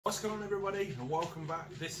What's going on, everybody, and welcome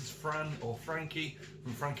back. This is Fran, or Frankie,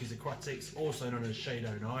 from Frankie's Aquatics, also known as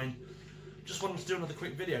Shade09. Just wanted to do another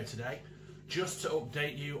quick video today, just to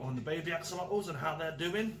update you on the baby axolotls and how they're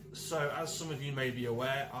doing. So, as some of you may be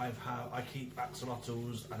aware, I keep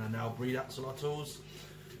axolotls and I now breed axolotls.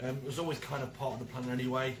 It was always kind of part of the plan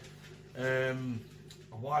anyway. A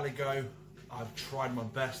while ago, I've tried my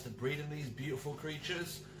best at breeding these beautiful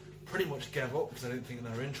creatures. Pretty much gave up because I didn't think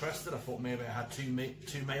they were interested. I thought maybe I had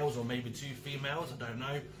two males or maybe two females, I don't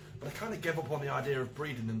know. But I kind of gave up on the idea of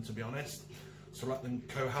breeding them, to be honest. So let them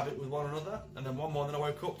cohabit with one another. And then one morning I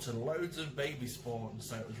woke up to loads of baby spawn.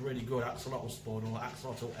 So it was really good axolotl spawn, or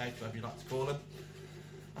axolotl eggs, whatever you like to call them.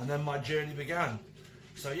 And then my journey began.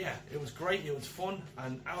 So yeah, it was great, it was fun.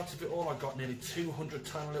 And out of it all, I got nearly 200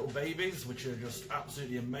 tiny little babies, which are just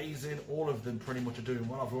absolutely amazing. All of them pretty much are doing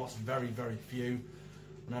well. I've lost very, very few.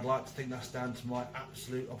 And I'd like to think that's down to my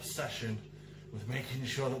absolute obsession with making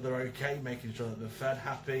sure that they're okay, making sure that they're fed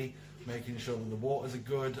happy, making sure that the waters are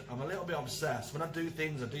good. I'm a little bit obsessed. When I do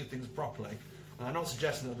things properly. And I'm not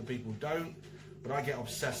suggesting that other people don't, but I get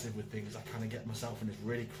obsessive with things. I kind of get myself in this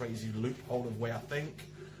really crazy loophole of way I think,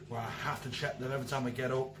 where I have to check them every time I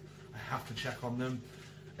get up. I have to check on them.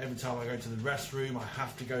 Every time I go to the restroom, I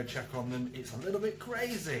have to go check on them. It's a little bit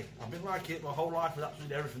crazy. I've been like it my whole life with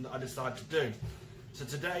absolutely everything that I decide to do. So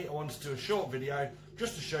today I wanted to do a short video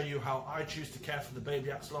just to show you how I choose to care for the baby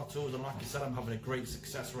axolotls, and like I said, I'm having a great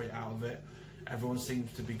success rate out of it. Everyone seems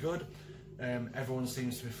to be good, everyone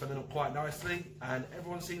seems to be filling up quite nicely, and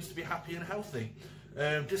everyone seems to be happy and healthy.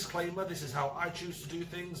 Disclaimer, this is how I choose to do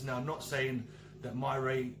things. Now, I'm not saying that my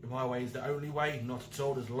way is the only way, not at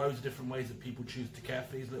all. There's loads of different ways that people choose to care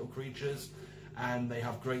for these little creatures, and they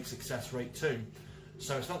have great success rate too.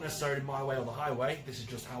 So it's not necessarily my way or the highway, this is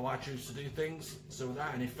just how I choose to do things. So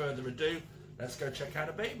without any further ado, let's go check out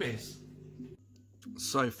the babies.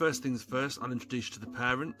 So first things first, I'll introduce you to the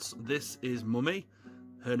parents. This is Mummy.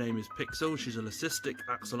 Her name is Pixel. She's a leucistic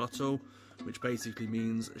axolotl, which basically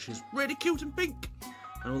means she's really cute and pink.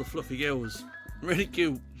 And all the fluffy gills, really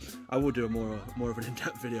cute. I will do a more of an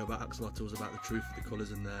in-depth video about axolotls, about the truth of the colours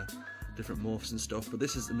and their different morphs and stuff. But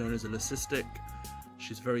this is known as a leucistic.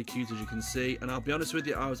 She's very cute, as you can see, and I'll be honest with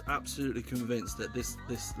you, I was absolutely convinced that this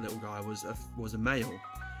little guy was a male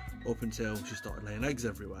up until she started laying eggs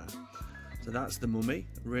everywhere. So that's the Mummy,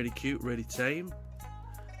 really cute, really tame.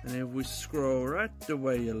 And if we scroll right the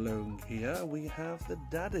way along here, we have the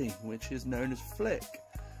daddy, which is known as Flick.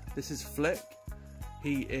 This is Flick.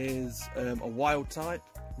 He is a wild type,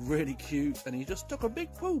 really cute, and he just took a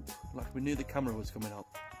big poop, like we knew the camera was coming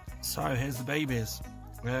up. So here's the babies.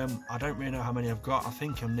 I don't really know how many I've got. I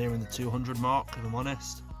think I'm nearing the 200 mark, if I'm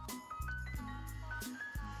honest.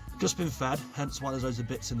 Just been fed, hence why there's loads of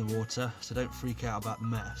bits in the water, so don't freak out about the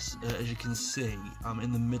mess. As you can see, I'm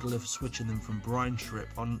in the middle of switching them from brine shrimp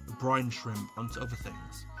onto other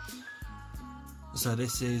things. So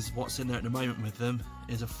this is what's in there at the moment with them,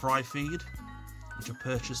 is a fry feed, which I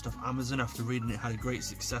purchased off Amazon after reading it had a great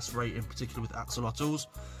success rate, in particular with axolotls.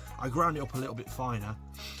 I ground it up a little bit finer.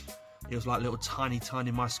 It was like little tiny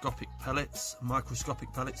microscopic pellets,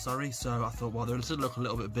 sorry. So I thought, well, they still look a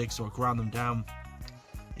little bit big, so I ground them down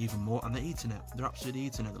even more, and they're eating it. They're absolutely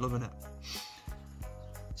eating it. They're loving it.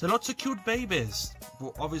 So lots of cute babies,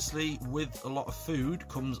 but obviously with a lot of food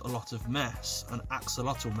comes a lot of mess, an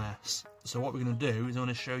axolotl mess. So what we're going to do is I'm going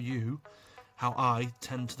to show you how I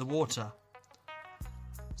tend to the water.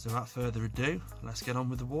 So without further ado, let's get on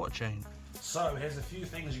with the water chain. So here's a few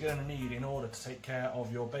things you're going to need in order to take care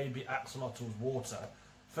of your baby axolotl's water.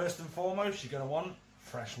 First and foremost, you're going to want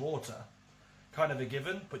fresh water. Kind of a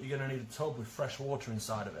given, but you're going to need a tub with fresh water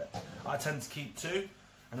inside of it. I tend to keep two,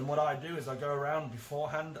 and then what I do is I go around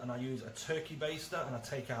beforehand and I use a turkey baster and I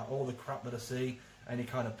take out all the crap that I see, any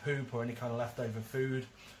kind of poop or any kind of leftover food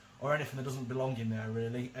or anything that doesn't belong in there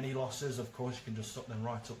really. Any losses, of course, you can just suck them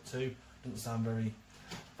right up too. Doesn't sound very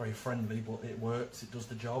friendly, but it works, it does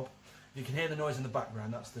the job. You can hear the noise in the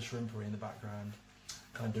background, that's the shrimpery in the background,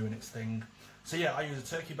 kind of doing its thing. So yeah, I use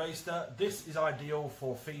a turkey baster. This is ideal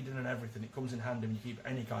for feeding and everything. It comes in handy when you keep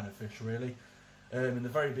any kind of fish, really. In the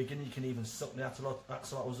very beginning, you can even suck the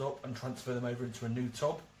axolotls up and transfer them over into a new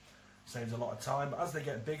tub. Saves a lot of time. But as they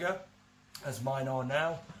get bigger, as mine are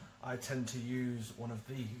now, I tend to use one of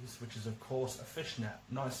these, which is of course a fish net.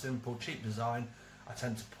 Nice, simple, cheap design. I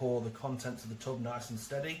tend to pour the contents of the tub nice and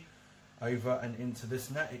steady over and into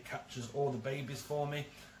this net. It captures all the babies for me, and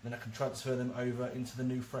then I can transfer them over into the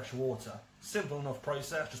new fresh water. Simple enough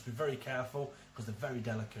process, just be very careful because they're very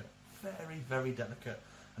delicate, very delicate,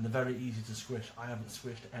 and they're very easy to squish. I haven't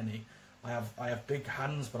squished any. I have big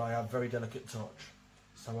hands, but I have very delicate touch,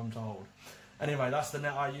 so I'm told. Anyway, that's the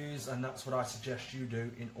net I use, and that's what I suggest you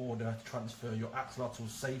do in order to transfer your axolotls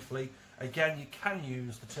safely. Again, you can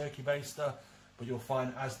use the turkey baster, but you'll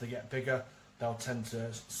find as they get bigger, they'll tend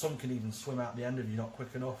to, some can even swim out the end if you're not quick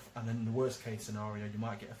enough, and then in the worst case scenario, you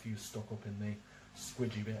might get a few stuck up in the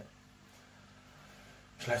squidgy bit.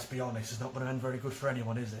 Which, let's be honest, is not going to end very good for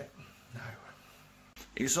anyone, is it? No.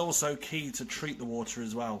 It's also key to treat the water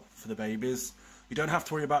as well for the babies. You don't have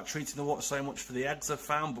to worry about treating the water so much for the eggs, I've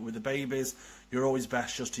found, but with the babies, you're always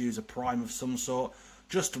best just to use a prime of some sort.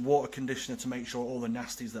 Just a water conditioner to make sure all the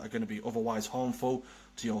nasties that are going to be otherwise harmful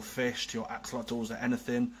to your fish, to your axolotls or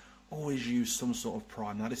anything, always use some sort of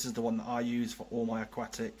prime. Now this is the one that I use for all my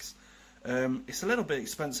aquatics. It's a little bit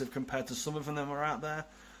expensive compared to some of them that are out there,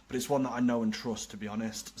 but it's one that I know and trust, to be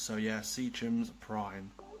honest. So yeah, Seachem's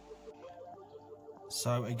Prime.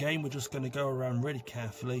 So again, we're just going to go around really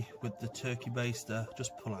carefully with the turkey baster,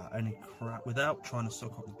 just pull out any crap without trying to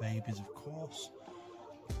suck up the babies, of course.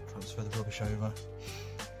 Transfer the rubbish over.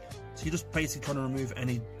 So you're just basically trying to remove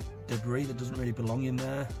any debris that doesn't really belong in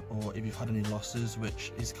there, or if you've had any losses,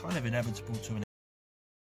 which is kind of inevitable to an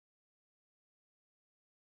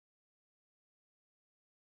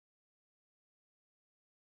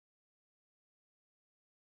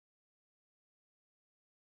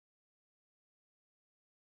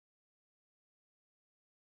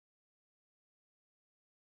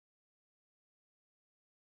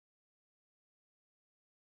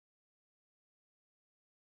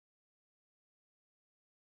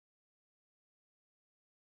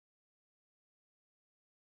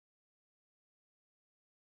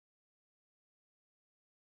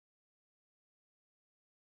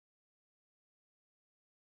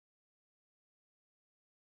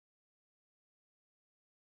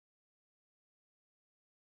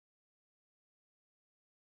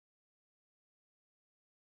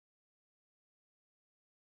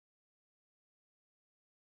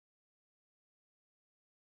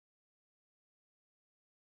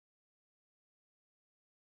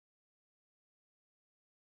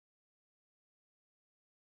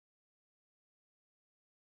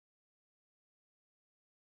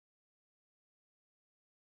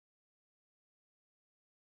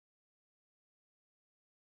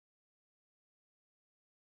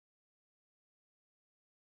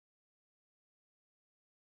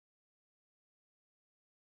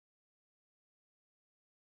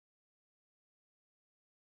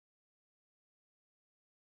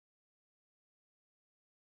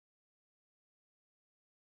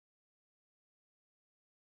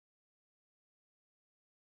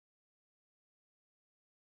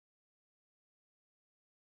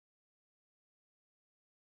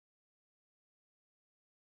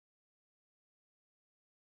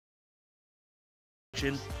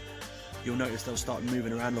you'll notice they'll start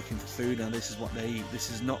moving around looking for food. Now this is what they eat. This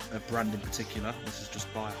is not a brand in particular, this is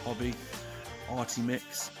just by hobby. Arty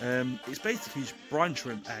Mix. It's basically just brine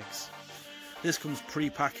shrimp eggs. This comes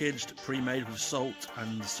pre-packaged, pre-made with salt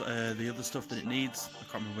and the other stuff that it needs. I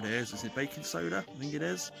can't remember what it is. Is it baking soda? I think it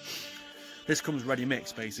is. This comes ready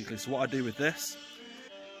mixed basically. So what I do with this,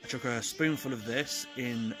 I chuck a spoonful of this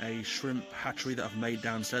in a shrimp hatchery that I've made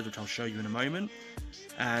downstairs, which I'll show you in a moment.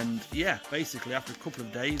 And yeah, basically after a couple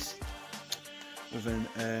of days with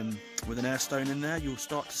an air stone in there, you'll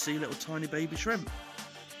start to see little tiny baby shrimp.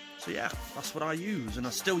 So yeah, that's what I use, and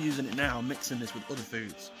I'm still using it now, mixing this with other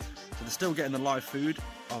foods. So they're still getting the live food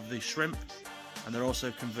of the shrimp, and they're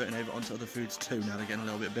also converting over onto other foods too. Now they're getting a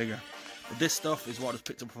little bit bigger. But this stuff is what I just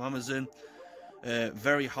picked up from Amazon.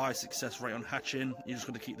 Very high success rate on hatching. You just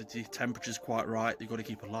got to keep the temperatures quite right. You've got to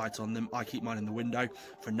keep a light on them. I keep mine in the window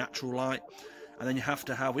for natural light. And then you have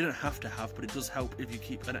to have, we don't have to have, but it does help if you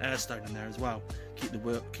keep an air stone in there as well. Keep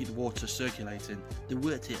the water circulating.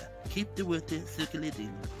 Keep the water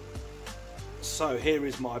circulating. So here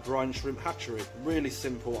is my brine shrimp hatchery. Really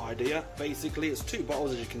simple idea. Basically it's 2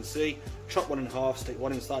 bottles, as you can see. Chop one in half, stick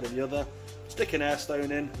one inside of the other. Stick an air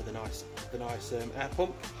stone in with a nice air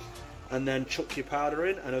pump. And then chuck your powder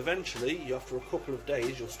in, and eventually, after a couple of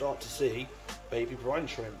days, you'll start to see baby brine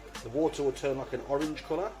shrimp. The water will turn like an orange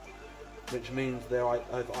colour, which means they're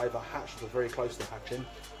either hatched or very close to hatching.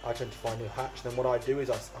 I tend to find a hatch. Then what I do is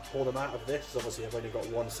I pour them out of this. Obviously I've only got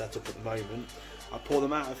one set up at the moment. I pour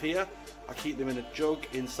them out of here. I keep them in a jug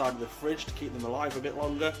inside of the fridge to keep them alive a bit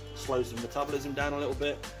longer. Slows the metabolism down a little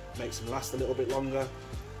bit. Makes them last a little bit longer.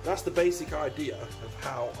 That's the basic idea of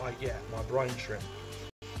how I get my brine shrimp.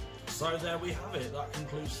 So there we have it. That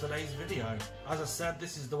concludes today's video. As I said,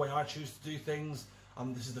 this is the way I choose to do things.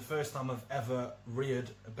 This is the first time I've ever reared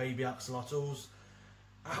baby axolotls.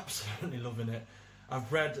 Absolutely loving it. I've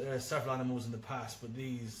bred several animals in the past, but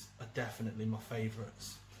these are definitely my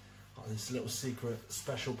favourites. got this little secret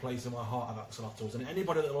special place in my heart of axolotls, and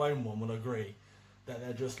anybody that'll own one will agree that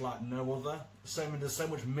they're just like no other. There's so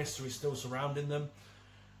much mystery still surrounding them.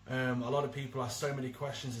 A lot of people ask so many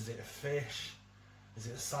questions. Is it a fish? Is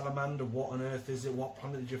it a salamander? What on earth is it? What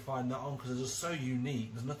planet did you find that on? Because they're just so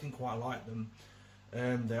unique. There's nothing quite like them.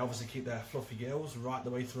 They obviously keep their fluffy gills right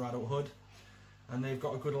the way through adulthood. And they've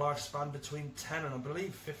got a good lifespan between 10 and I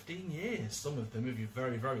believe 15 years. Some of them if you're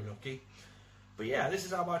very, very lucky. But yeah, this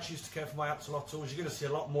is how I choose to care for my axolotls. You're going to see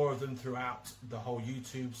a lot more of them throughout the whole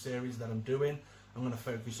YouTube series that I'm doing. I'm going to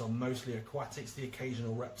focus on mostly aquatics, the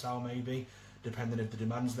occasional reptile maybe, depending if the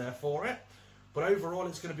demand's there for it. But overall,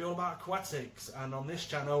 it's going to be all about aquatics. And on this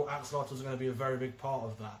channel, axolotls are going to be a very big part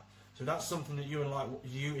of that. So if that's something that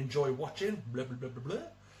you enjoy watching, blah, blah, blah, blah, blah,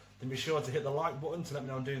 then be sure to hit the like button to let me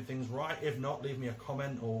know I'm doing things right. If not, leave me a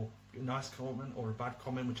comment, or a nice comment or a bad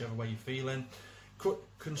comment, whichever way you're feeling.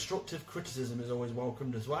 Constructive criticism is always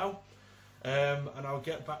welcomed as well. And I'll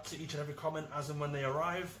get back to each and every comment as and when they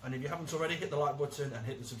arrive. And if you haven't already, hit the like button and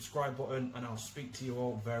hit the subscribe button, and I'll speak to you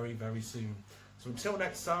all very, very soon. So until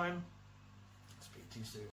next time, speak to you soon.